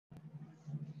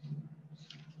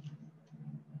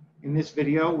In this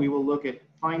video, we will look at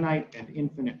finite and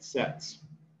infinite sets.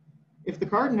 If the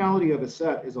cardinality of a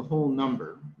set is a whole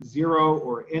number, 0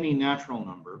 or any natural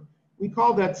number, we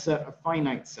call that set a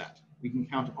finite set. We can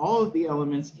count all of the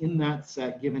elements in that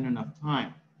set given enough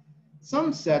time.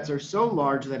 Some sets are so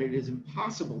large that it is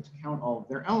impossible to count all of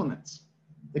their elements.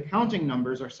 The counting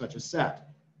numbers are such a set.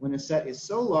 When a set is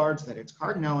so large that its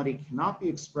cardinality cannot be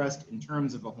expressed in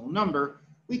terms of a whole number,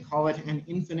 we call it an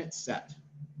infinite set.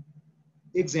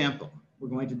 Example, we're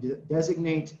going to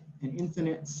designate an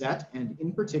infinite set, and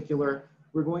in particular,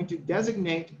 we're going to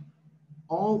designate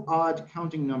all odd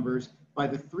counting numbers by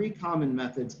the three common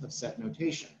methods of set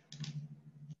notation.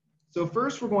 So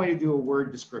first, we're going to do a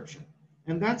word description,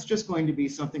 and that's just going to be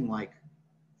something like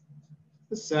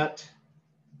the set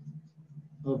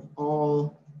of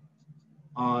all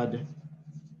odd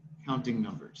counting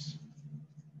numbers.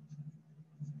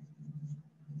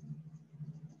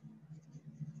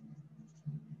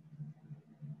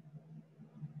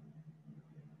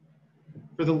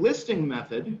 For the listing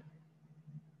method,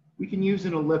 we can use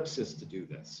an ellipsis to do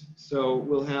this. So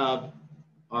we'll have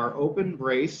our open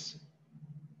brace,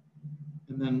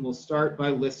 and then we'll start by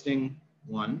listing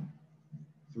 1,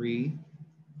 3,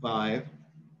 5,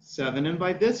 7. And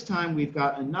by this time, we've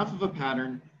got enough of a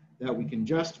pattern that we can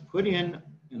just put in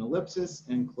an ellipsis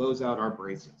and close out our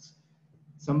braces.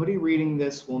 Somebody reading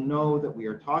this will know that we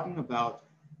are talking about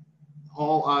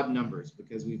all odd numbers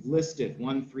because we've listed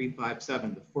 1, 3, 5,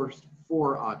 7, the first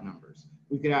 4 odd numbers.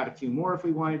 We could add a few more if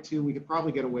we wanted to. We could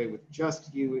probably get away with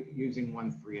just using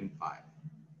 1, 3, and 5.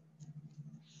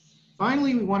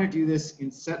 Finally, we want to do this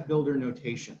in set builder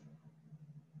notation.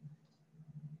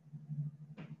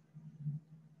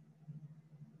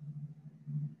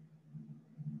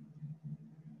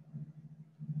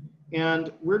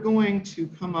 And we're going to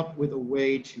come up with a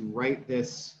way to write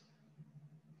this.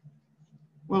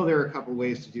 Well, there are a couple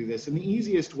ways to do this. And the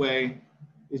easiest way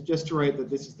is just to write that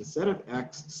this is the set of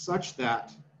X such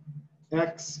that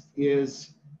X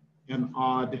is an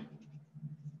odd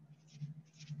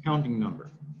counting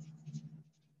number.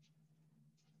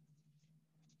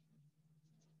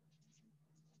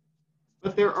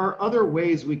 But there are other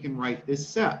ways we can write this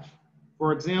set.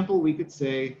 For example, we could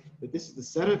say that this is the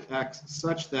set of X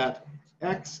such that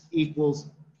X equals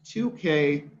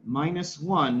 2K minus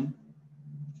 1,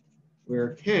 where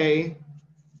K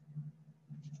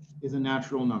is a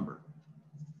natural number.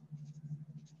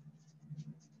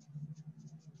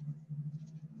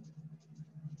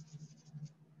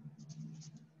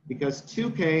 Because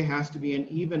 2K has to be an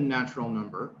even natural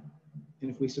number, and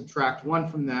if we subtract 1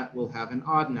 from that, we'll have an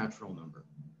odd natural number,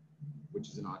 which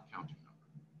is an odd counting